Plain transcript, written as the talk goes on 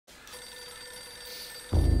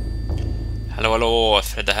Hallå hallå,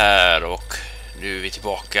 Fredde här och nu är vi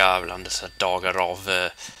tillbaka bland dessa dagar av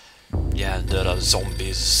hjärndöda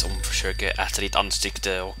zombies som försöker äta ditt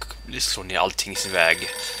ansikte och slå ner allting i sin väg.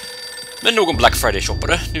 Men någon Black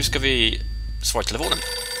Friday-shoppare, nu ska vi svara i telefonen.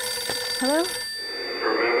 Hello?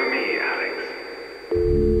 Remember me, Alex.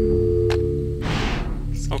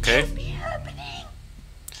 Okej.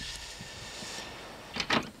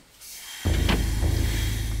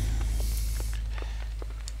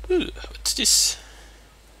 What's this?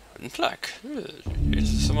 En plack. Det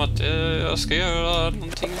är som att jag ska göra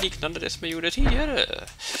någonting liknande det som jag gjorde tidigare.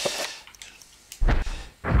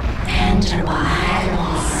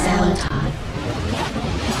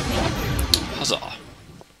 Alltså.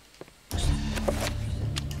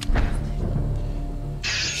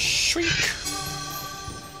 Shriek.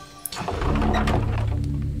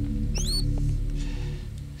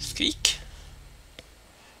 Skrik.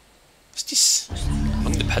 What's this?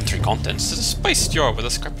 Among the pantry contents is a spice jar with a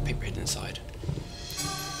scrap of paper hidden inside.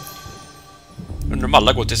 Undrar om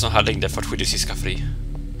alla går till sån här längder för att skydda sitt skafferi.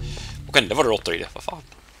 Och ändå var det råttor i det, vad fan.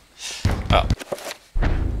 Ja.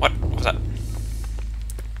 What was that?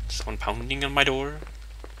 Someone pounding on my door?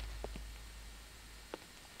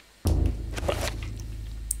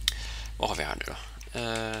 Vad har vi här nu då?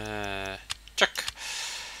 Check.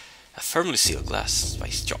 A firmly sealed glass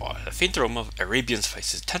spice jar. A faint aroma of Arabian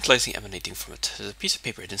spices tantalizing emanating from it. There's a piece of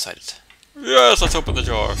paper inside it. Yes, let's open the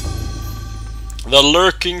jar. The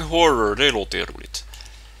lurking horror. Det låter ju roligt.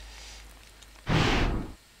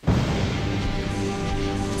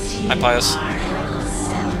 Hi, Pius.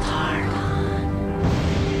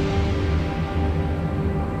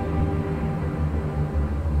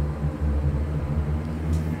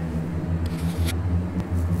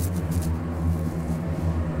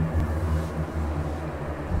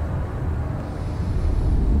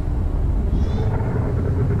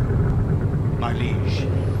 My liege,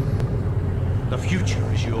 the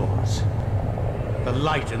future is yours. The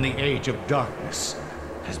light in the age of darkness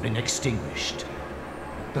has been extinguished.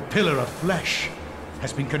 The pillar of flesh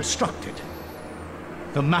has been constructed.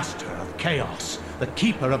 The master of chaos, the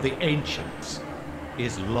keeper of the ancients,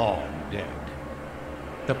 is long dead.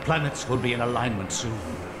 The planets will be in alignment soon.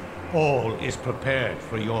 All is prepared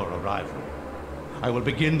for your arrival. I will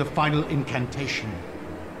begin the final incantation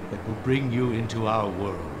that will bring you into our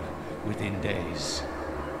world within days.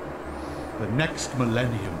 The next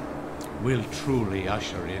millennium will truly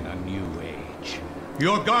usher in a new age.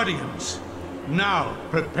 Your guardians, now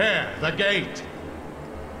prepare the gate!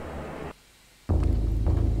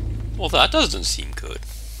 Well, that doesn't seem good.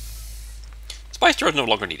 Spice jar is no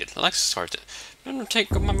longer needed. Let's start it. Men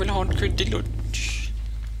tänk om man vill ha en kryddig lunch.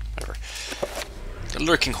 Whatever. The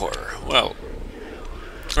lurking horror. Well,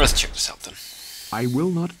 let's check this out then. I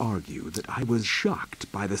will not argue that I was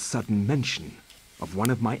shocked by the sudden mention of one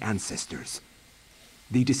of my ancestors,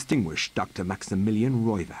 the distinguished Dr. Maximilian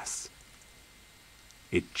Roivas.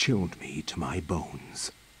 It chilled me to my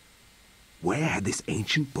bones. Where had this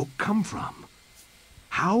ancient book come from?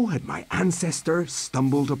 How had my ancestor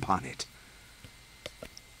stumbled upon it?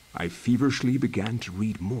 I feverishly began to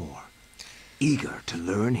read more, eager to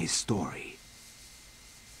learn his story.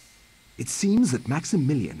 It seems that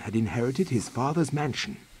Maximilian had inherited his father's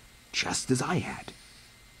mansion, just as I had.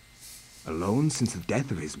 Alone since the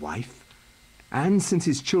death of his wife, and since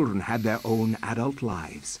his children had their own adult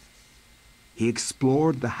lives, he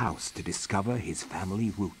explored the house to discover his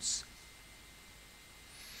family roots.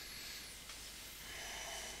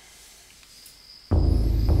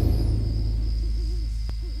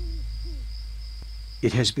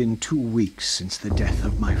 It has been 2 weeks since the death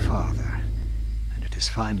of my father, and it has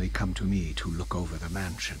finally come to me to look over the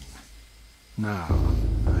mansion. Now,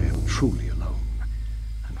 I am truly alone,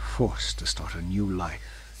 and forced to start a new life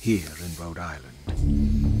here in Rhode Island.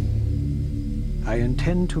 I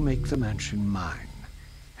intend to make the mansion mine,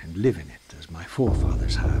 and live in it as my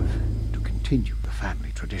forefathers have, to continue the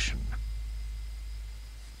family tradition.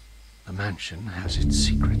 The mansion has its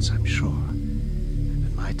secrets, I'm sure, and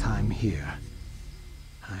in my time here,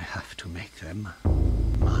 I have to make them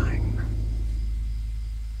mine.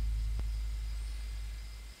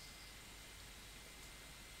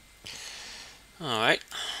 Alright.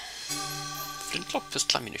 Flintlock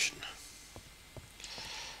plus ammunition.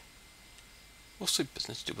 What's the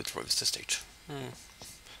business to do with Rovis estate?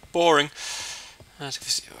 Boring. Ska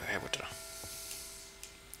vi se vad jag har gjort då.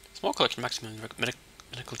 Small collection maximum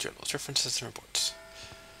medical journals, references and reports.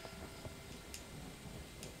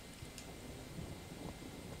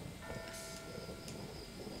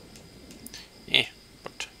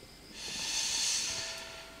 Bort.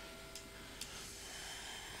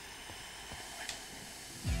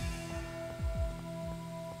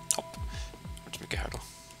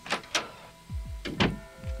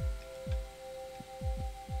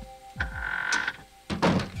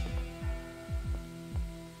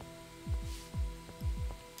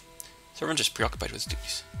 Servant is preoccupied with his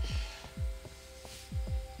duties.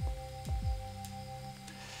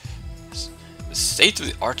 The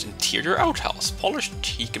state-of-the-art interior outhouse, polished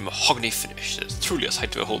teak and mahogany finish. It's truly a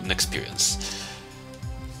sight to behold and experience.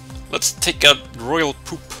 Let's take a royal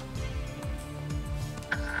poop.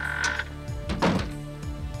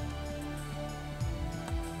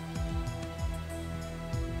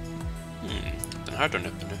 Den här dörren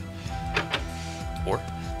öppen nu. Or,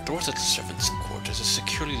 the door to the servants' quarters is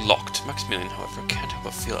securely locked. Maximilian, however, can't help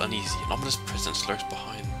but feel uneasy. An ominous presence lurks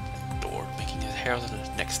behind the door, making his hair on his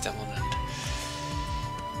neck stand on end.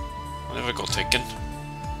 I'll never go taken.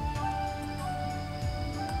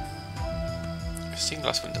 A stained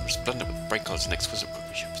glass window resplendent with bright colors and exquisite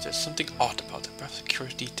workmanship. There's something odd about it, perhaps a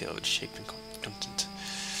curious detail of its shape and content.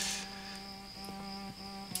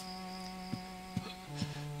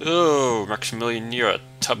 Oh, Maximilian, you're a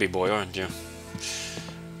tubby boy, aren't you?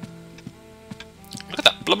 Look at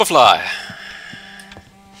that blubberfly!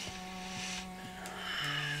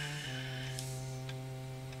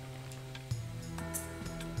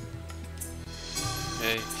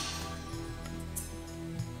 Okay.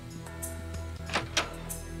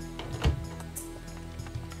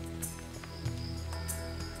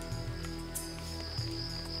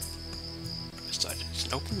 Beside it is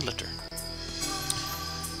an open letter.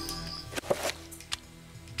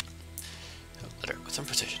 With some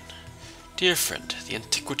precision. Dear friend, the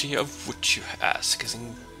antiquity of which you ask is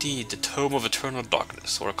indeed the tome of eternal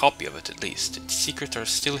darkness, or a copy of it at least. Its secrets are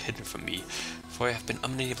still hidden from me, for I have been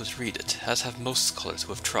unable to read it, as have most scholars who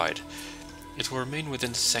have tried. It will remain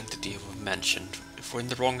within the sanctity of a mansion, for in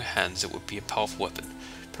the wrong hands it would be a powerful weapon.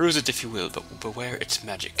 Peruse it if you will, but beware its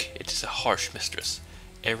magic. It is a harsh mistress.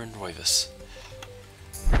 Aaron Roivas.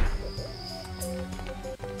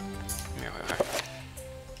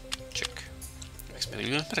 Check.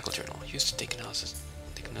 Maximilian medical journal used to take analysis,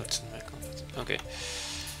 take notes in medical. Okay.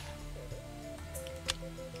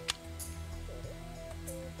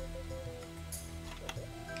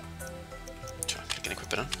 Try and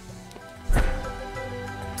equip it on.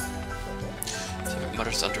 He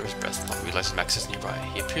mutters under his breath, not realizing Max is nearby.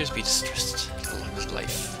 He appears to be distressed, along with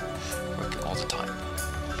life, working all the time.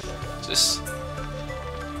 Is this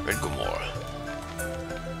Red Gomorrah?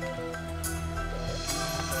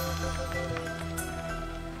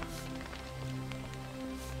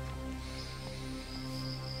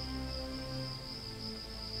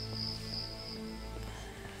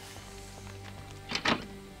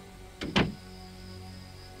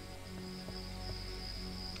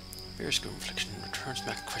 Grim reflection returns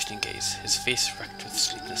back a questioning gaze, his face wrecked with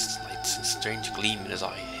sleepless lights and strange gleam in his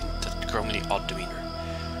eye, that growingly odd demeanor.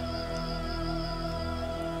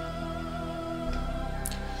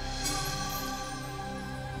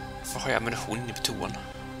 Varför har jag ammunition inne på toan?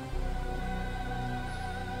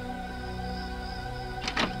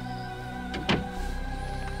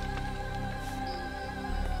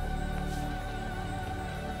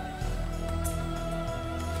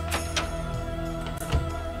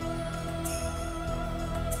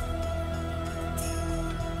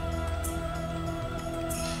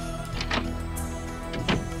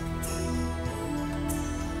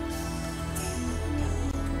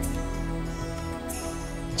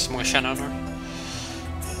 Så många känner han har.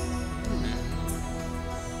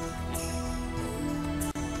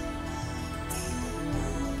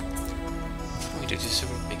 We do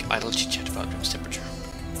some big idle chit-chat about room temperature.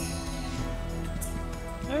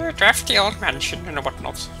 Drafty old mansion and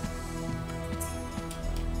whatnot.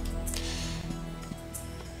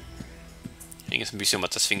 Ingen som bryr sig om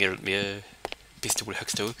att jag svingar runt med pistol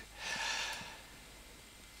högst upp.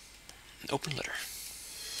 An open letter.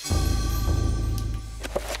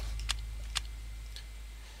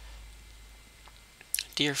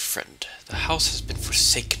 Dear friend, the house has been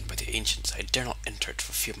forsaken by the ancients. I dare not enter it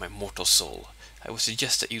for fear of my mortal soul. I would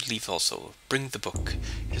suggest that you leave also. Bring the book.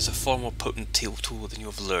 It is a far more potent tool than you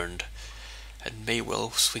have learned, and may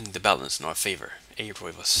well swing the balance in our favor. A.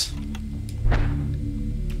 Roivas.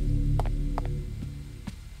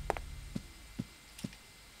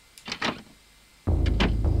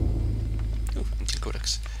 Ooh, empty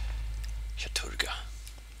codex. Chaturga.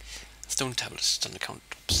 A stone tablet is on the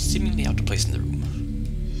countertop, seemingly out of place in the room.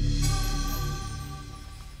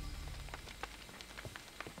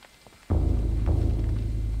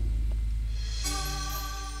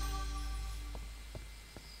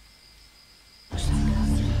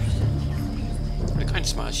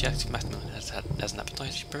 Smile, she asked Maximilian has an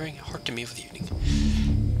appetite. She's preparing a hearty meal for the evening.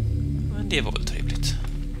 Men det var väl trevligt.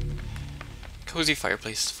 Cozy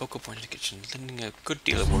fireplace, focal point in the kitchen, lending a good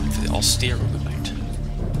deal of work for the austere room at night.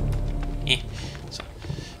 So.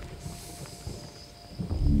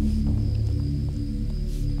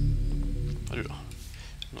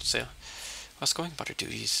 säga. Whilst going about her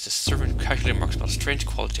duties, the servant casually remarks about a strange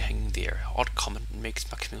quality hanging in the air. Odd comment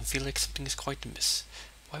makes Maximilian feel like something is quite amiss.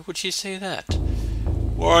 Why would she say that?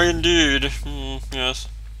 Why indeed? Yes.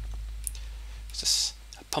 What's this?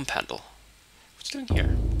 A pump handle. What's it doing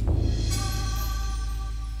here?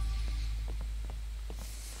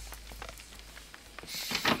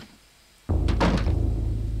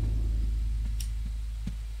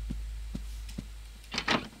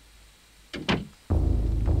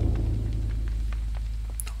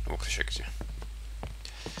 Försöker.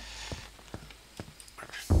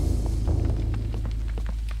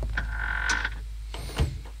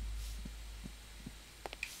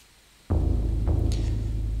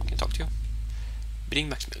 Can I talk to you? Bidding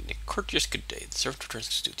Maximilian a courteous good day. The servant returns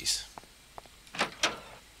to his duties.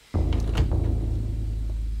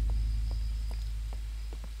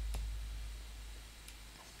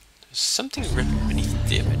 There's something written beneath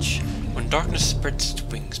the image. When darkness spreads its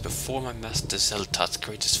wings before my master Zeltat's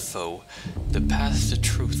greatest foe, the path to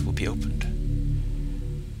truth will be opened.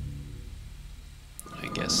 I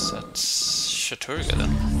guess that's Shaturga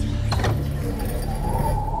then.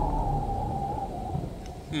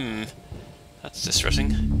 That's distressing.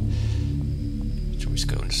 Shall we just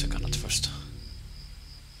go into Saganat first?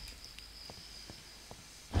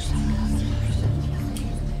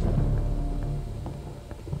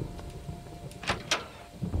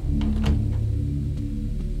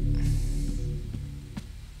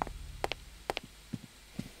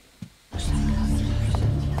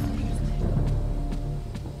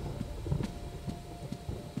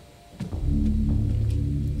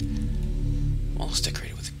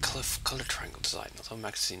 Decorated with a color triangle design. Although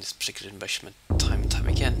Max has seen this particular embellishment time and time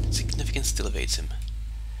again, significance still evades him.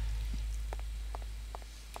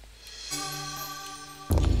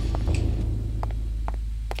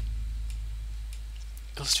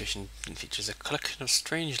 Illustration features a collection of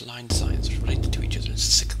strange line designs related to each other in a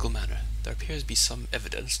cyclical manner. There appears to be some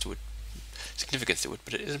evidence to it, significance to it,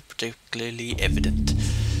 but it isn't particularly evident.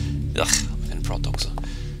 Ugh, vi kan prata också.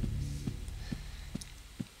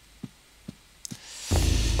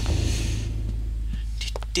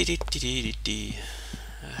 Det kan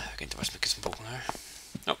inte vara så mycket som pågår här.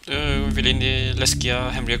 Ja, vi vill in i läskiga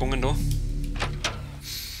hemliga gången då.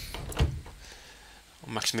 Och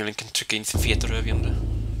Maximilian kan trycka in sin feta rövjande.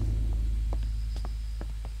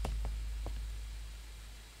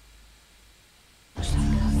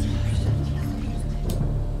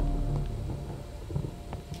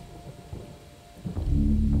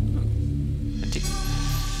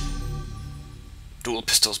 Dual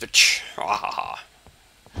pistols, bitch. Ah.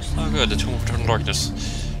 Oh good, the Tomb of Eternal Darkness.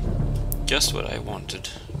 Just what I wanted.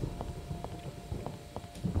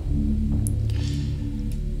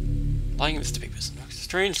 Lying with the papers.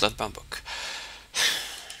 Strange leather-bound book.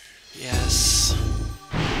 Yes.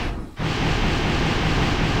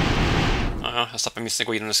 Jag slapp missa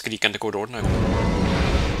gå in i den skrikande korridoren här.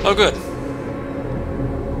 Oh good.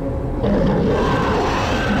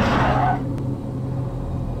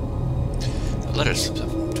 The letters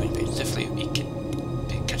between pages definitely weak.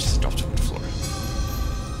 Catches the drops from the floor.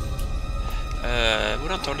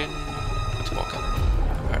 Borde antagligen gå tillbaka.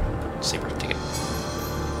 Här, saber, take it.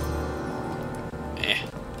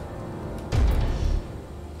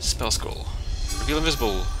 Spell scroll. Reveal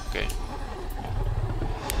invisible. Okay.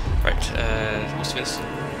 Right, måste vi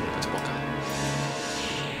gå tillbaka.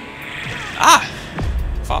 Ah!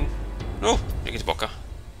 Fan. No, jag går tillbaka.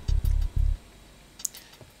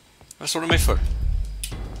 Vad står du mig för?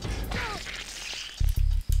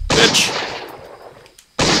 Bitch!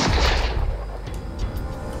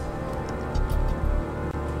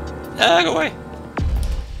 Go away!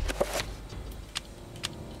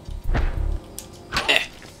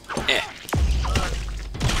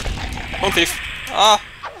 One thief! Ah!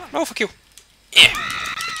 No, fuck you! Take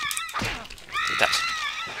that.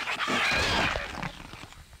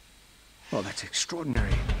 Well, that's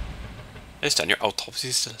extraordinary. Just done your autopsy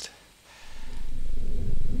istället.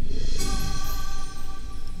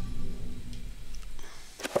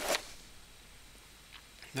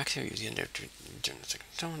 Max har ju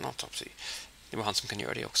en autopsy. Det var han som kan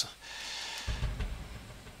göra det också.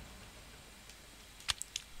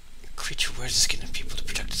 A creature wears the skin of people to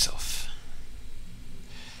protect itself.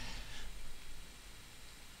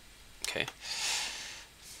 Okay.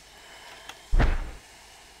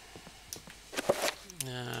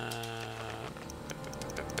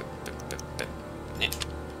 Nej.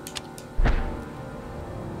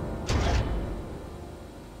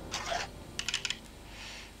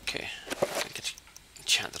 Okej, jag kan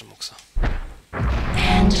enchanta dem också.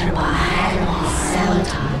 Enter by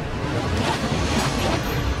Zelda.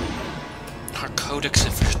 Our codex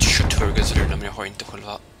of men jag har inte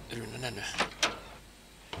själva runen ännu.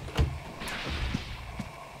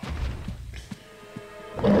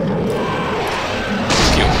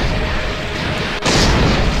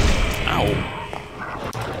 Au.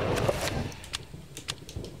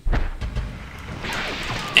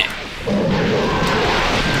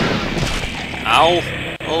 Ow!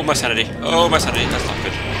 Oh, my sanity. Oh, my sanity. That's not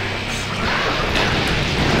good.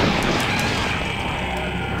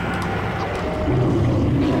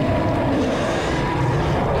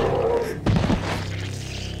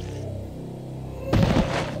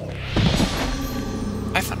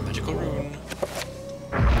 I found a magical rune.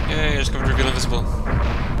 Yay, I discovered reveal invisible.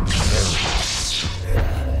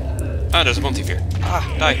 Ah, there's a bone thief here.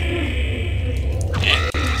 Ah, die.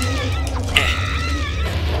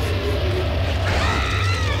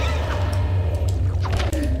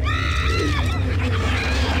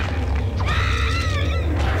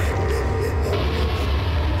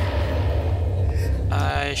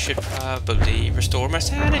 I should probably restore my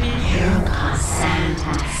sanity.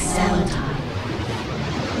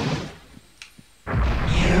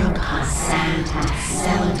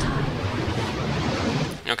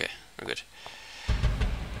 Okay, we're good.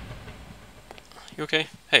 You okay?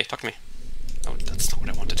 Hey, talk to me. Oh, that's not what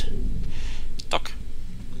I wanted. Talk.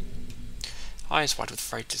 Eyes wide with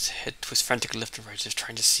fright, his head twists frantically left and right, as if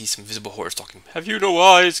trying to see some visible horror stalking him. Have you no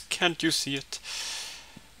eyes? Can't you see it?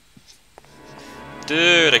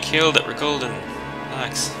 Dude, I killed it. We're golden.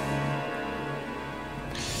 Relax.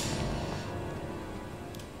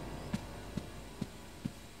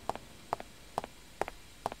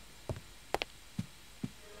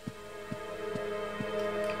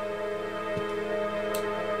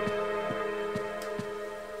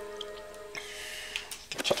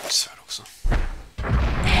 Kan check mitt svärd också.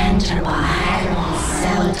 Enter by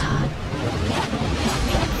Celadon.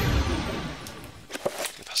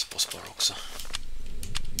 Jag passar på att spara också.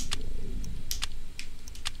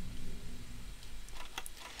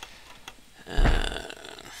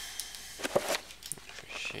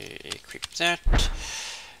 Equip that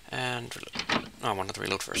and reload. No, I wanted to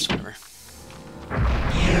reload first, whatever. No,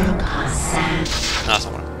 that's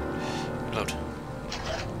not what I reload.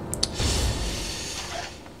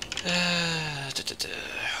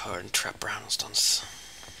 Hör en trap här någonstans.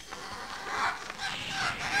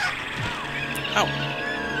 Ow!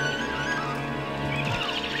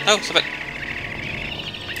 Oh, stop it!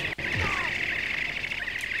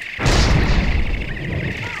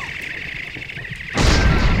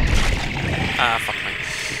 Ah, fuck me.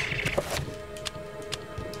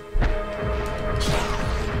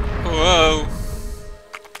 Whoa!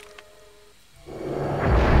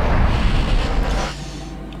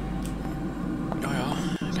 Ja,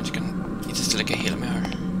 jag kanske kan inte ställa hela mig här.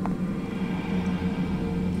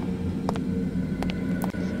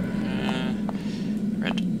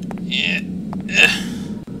 Red. Yeah.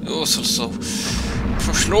 Oh, så.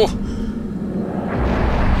 Förslå!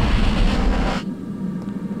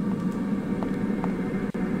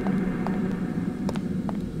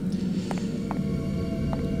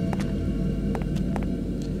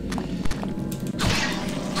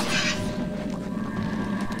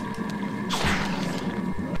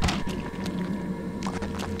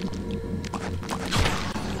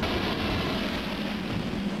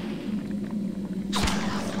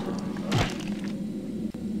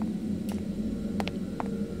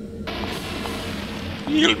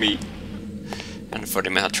 Heal me! And för det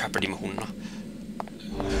med att trappa dimensionerna.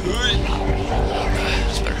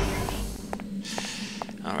 That's better.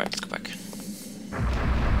 Alright, let's go back.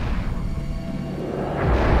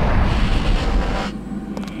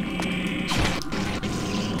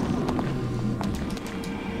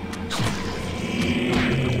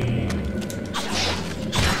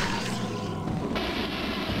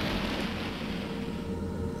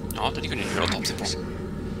 Ja, det kunde ju göra topp sig på.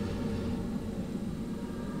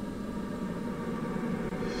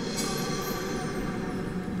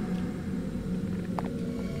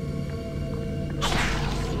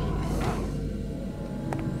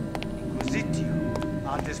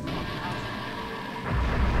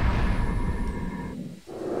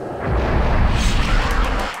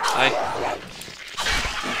 Nej.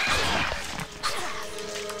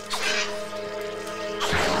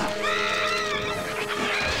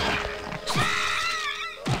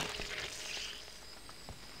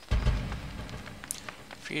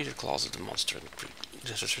 Free the claws of the monster and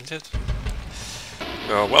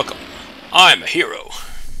you're welcome. I'm a hero.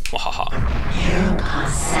 Wahaha.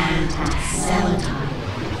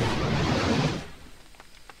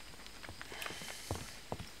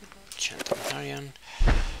 Chant them här igen.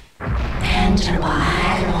 Enter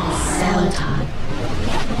by Celadon.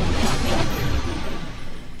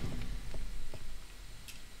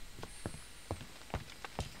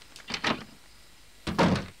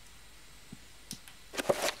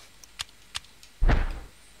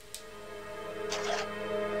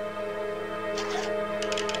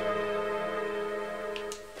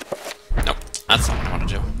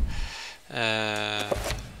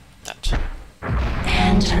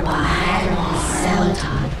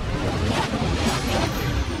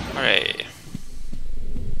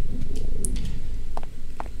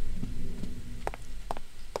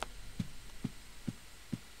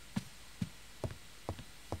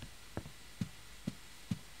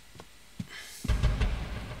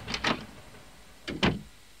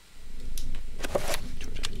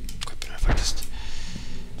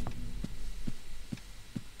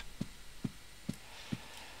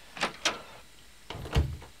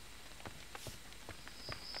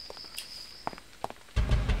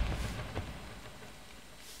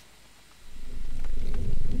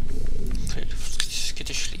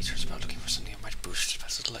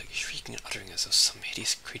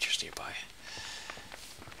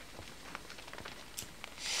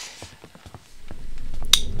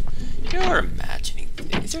 You're imagining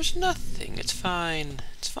things. There's nothing. It's fine.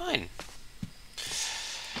 It's fine.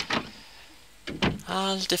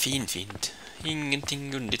 Allt är fint.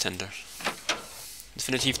 Ingenting underligt händer.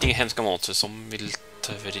 Definitivt inga hemska monster som vill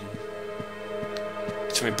ta över din...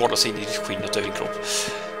 som vill borra sig in i ditt skinn och ta över din kropp.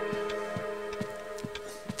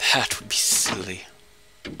 That would be silly.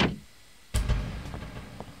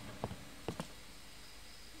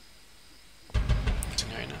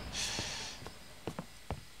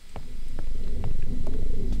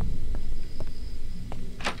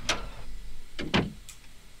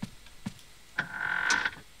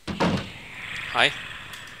 Hi.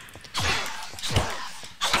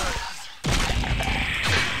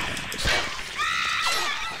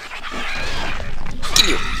 Kill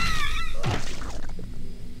you.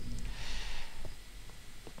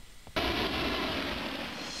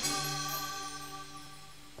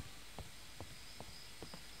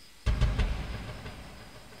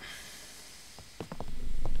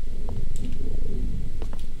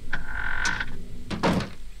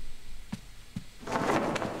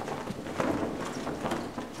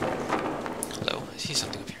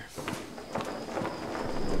 Something up here.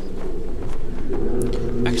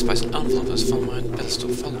 Backspice an envelope has found mine, but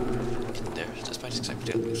still follow in there, despite its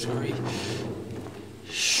exact sorry.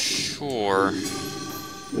 Sure.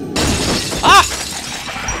 Ah!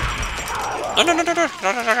 No, no, no, no, no,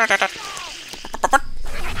 no, no, no, no, no.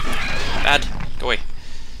 Bad. Go away.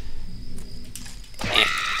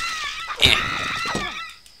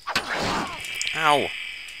 Ow.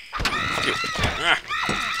 Fuck you. Ah.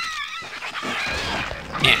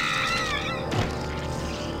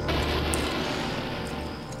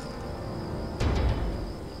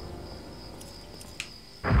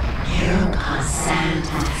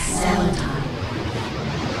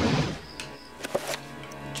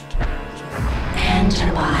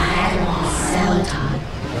 Enter by cell time.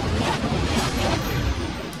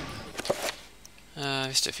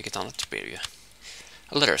 Visst, jag fick ett annat brev ju.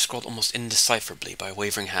 A letter scrawled almost indecipherably by a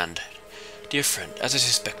wavering hand. Dear friend, as I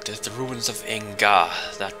suspected, the ruins of Nga,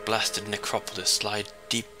 that blasted necropolis, lie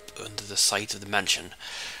deep under the site of the mansion.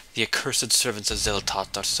 The accursed servants of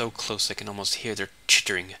Zeltat are so close I can almost hear their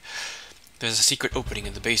chittering. There's a secret opening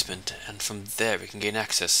in the basement, and from there we can gain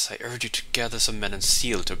access. I urge you to gather some men and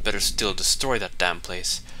seal it, or better still, destroy that damn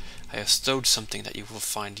place. I have stowed something that you will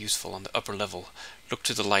find useful on the upper level. Look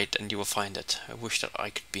to the light and you will find it. I wish that I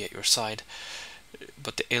could be at your side,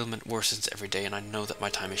 but the ailment worsens every day, and I know that my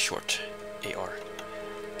time is short. AR.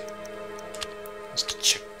 Let's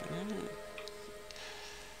check.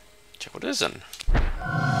 Check what it is then.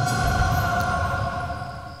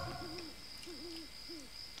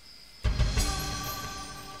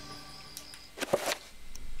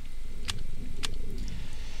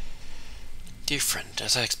 Dear friend,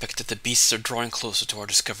 as I expected, the beasts are drawing closer to our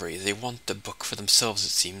discovery. They want the book for themselves,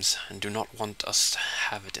 it seems, and do not want us to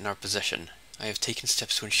have it in our possession. I have taken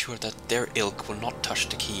steps to ensure that their ilk will not touch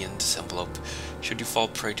the key in this envelope, should you fall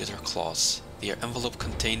prey to their claws. The envelope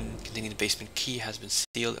containing the basement key has been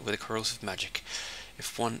sealed with a corrosive magic.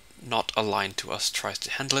 If one not aligned to us tries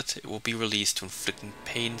to handle it, it will be released to inflicting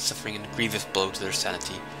pain, suffering, and a grievous blow to their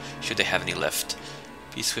sanity, should they have any left.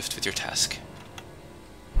 Be swift with your task.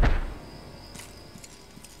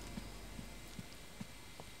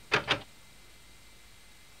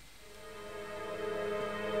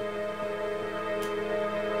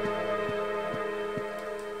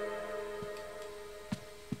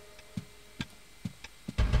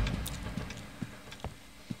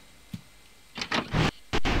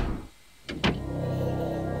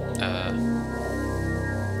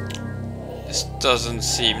 This doesn't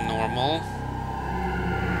seem normal.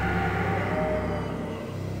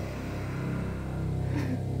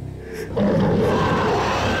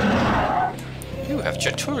 You have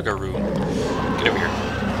Chaturga room. Get over here.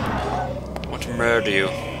 I want to murder you.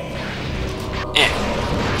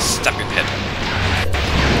 Stab your head.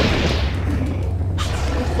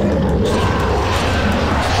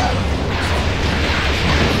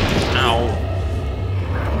 Ow.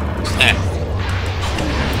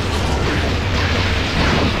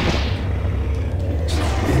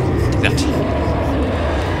 That.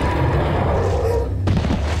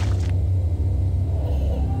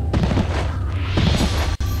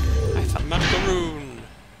 I found magical rune.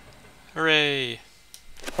 Hooray.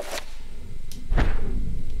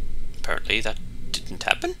 Apparently that didn't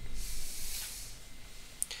happen.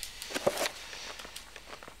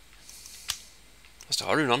 Fast jag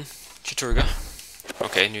har runan. Chaturga.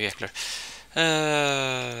 Okej, nu jäklar.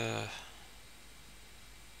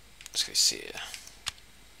 Ska vi se.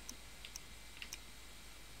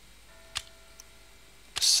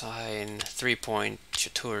 Sign 3 point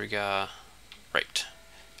Turga. Right.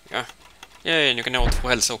 Ja. Yay, nu kan jag återfå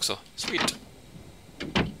hälsa också. Sweet.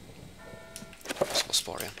 Så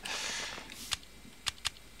sparar jag.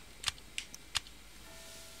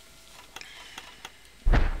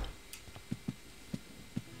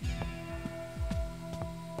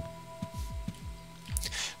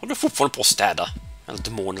 Håller fortfarande på att städa. Eller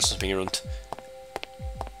demoner som springer runt.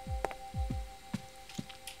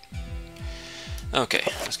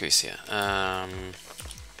 Okej, nu ska vi se.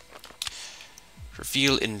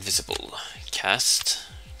 Reveal invisible. Cast.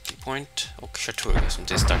 Keypoint. Och Chaturga som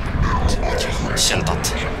det är starkt.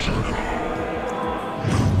 Käldat.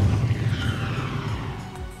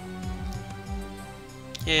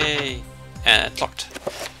 Yay! Klart.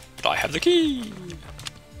 But I have the key!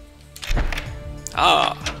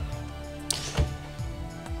 Ah!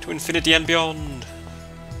 To infinity and beyond!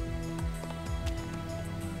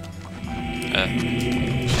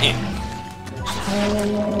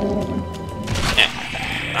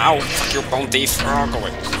 Ow! Fuck your bounty frog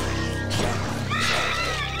away!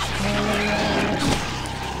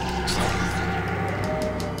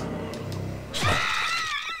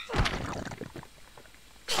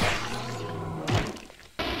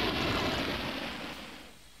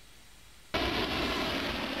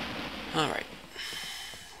 Alright.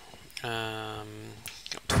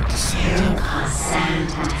 Jag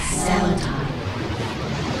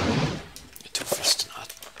tror förresten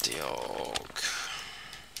att jag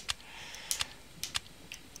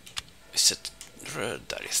sätter röd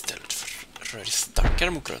där istället för röd är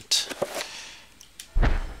starkare mot grönt.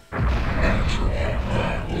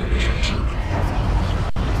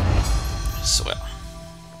 Så ja.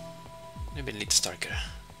 Nu blir det lite starkare.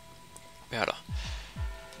 Vad gör då?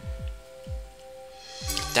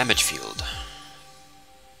 Damage field.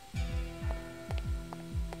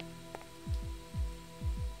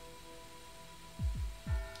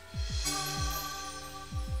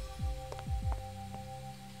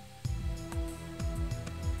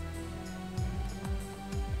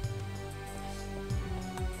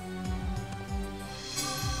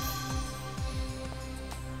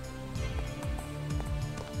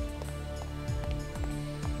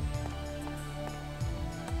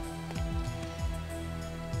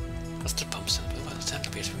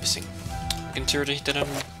 Missing. Jag kan inte hitta den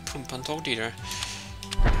pumpantag i där.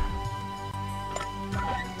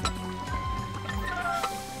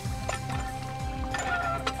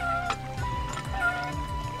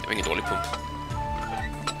 Det var ingen dålig pump.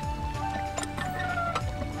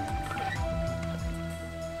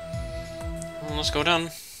 Let's go down.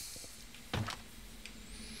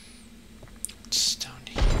 It's down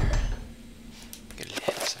here.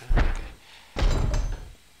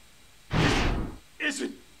 Is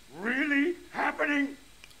it really happening?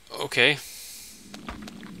 Okay.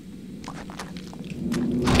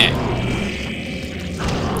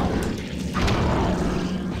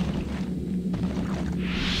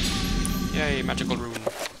 Yay, magical rune.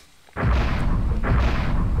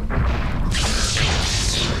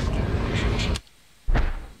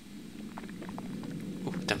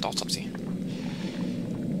 Oh, den autopsy.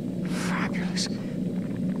 Fabulous.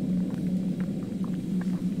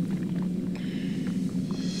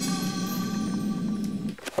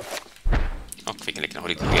 Och vi kan lika gärna ha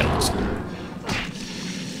lite mer också.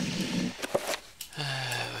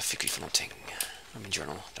 Vad fick vi för någonting? Min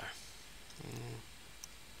journal där.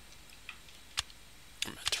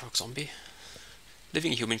 Drug zombie.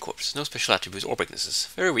 Living human corpse. No special attributes or weaknesses.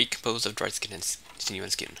 Very weak, composed of dried skin and sinew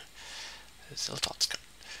and skin.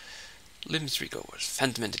 Limbs recovered.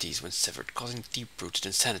 Phantom entities when severed, causing deep-rooted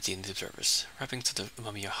insanity in the observers. Wrappings of the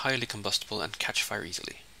mummy are highly combustible and catch fire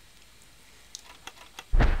easily.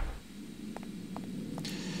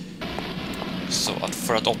 Så att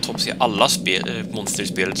för att autopsia alla monster i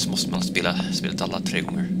spelet så måste man spela spelet alla 3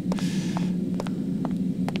 gånger.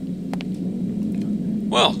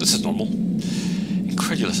 Well, this is normal.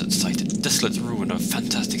 Incredulous at sight, a desolate ruin of a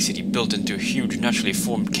fantastic city built into a huge naturally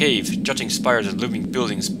formed cave. Jutting spires and looming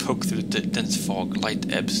buildings poke through the dense fog.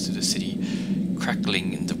 Light ebbs through the city,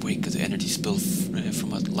 crackling in the wake of the energy spill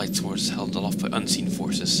from a light source held aloft by unseen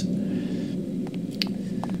forces.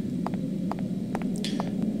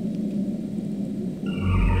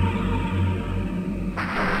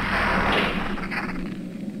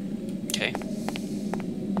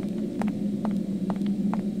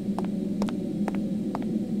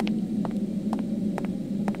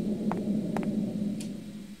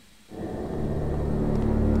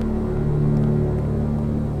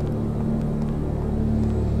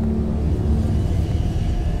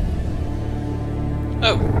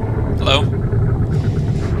 Oh, hello.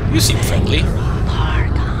 You seem friendly.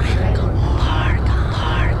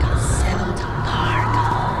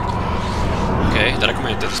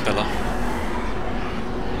 att spela.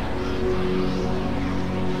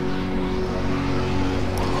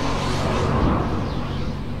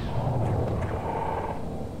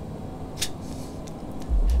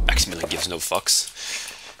 Maximilian gives no fucks.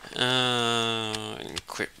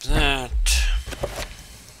 Equip that.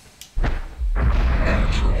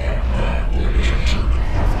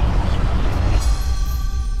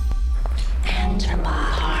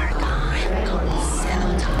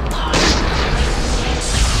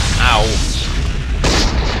 Ow.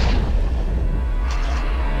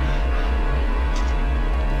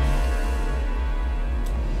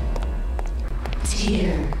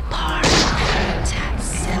 Dear Pargon,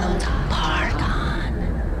 Zelda Pargon.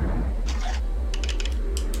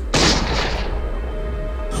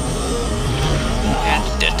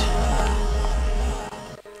 And dead.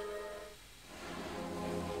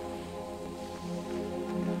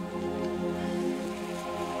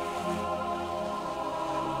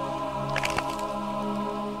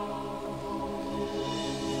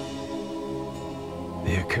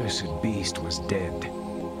 The accursed beast was dead,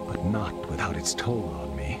 but not without its toll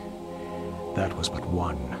on me. That was but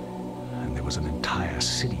one, and there was an entire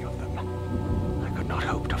city of them. I could not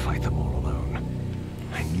hope to fight them all alone.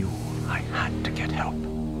 I knew I had to get help.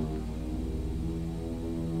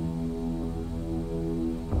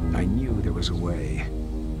 I knew there was a way.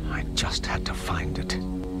 I just had to find it.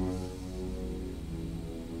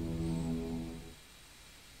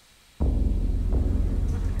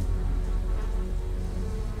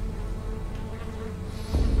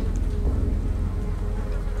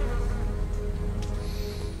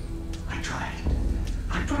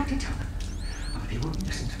 I tried to tell them, but they wouldn't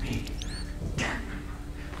listen to me.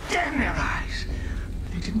 Damn their eyes!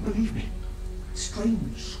 They didn't believe me.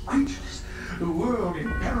 Strange creatures, the world in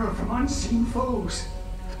peril from unseen foes.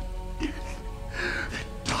 The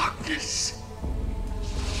darkness.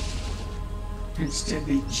 Instead,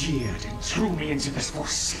 they jeered and threw me into this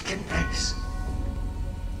forsaken place.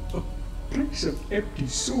 A place of empty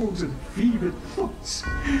souls and fevered thoughts,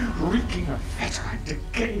 reeking of fetor and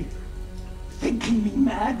decay. Thinking me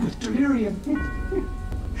mad with delirium.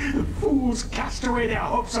 The fools cast away their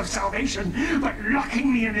hopes of salvation, but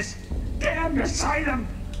locking me in this damned asylum.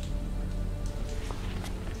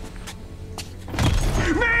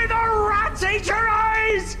 May the rats eat your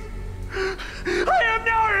eyes! I am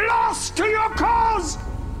now lost to your cause!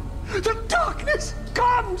 The darkness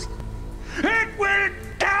comes! It will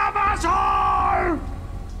damn us all!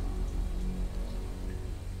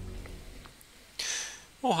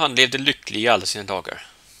 Och han levde lycklig i alla sina dagar.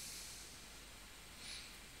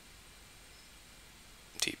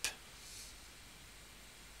 Typ.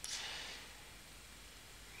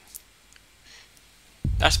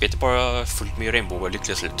 Det här spelet är bara fullt med regnbågar och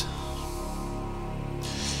lyckliga slut.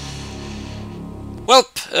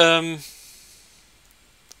 Welp!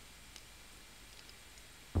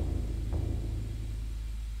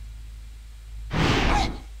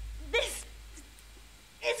 This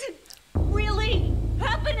isn't really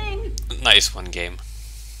happening. Nice one game.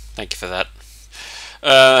 Thank you for that.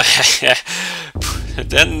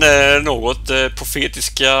 Den något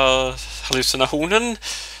profetiska hallucinationen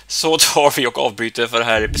så tar vi och avbryter för den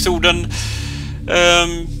här episoden.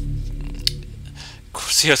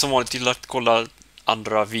 Se som vanligt till att kolla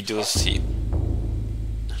andra videos i...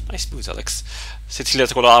 Nice smooth, Alex. Se till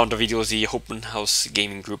att kolla andra videos i Open House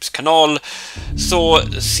Gaming Groups kanal. Så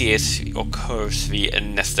ses och hörs vi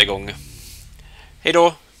nästa gång. Hej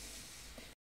då!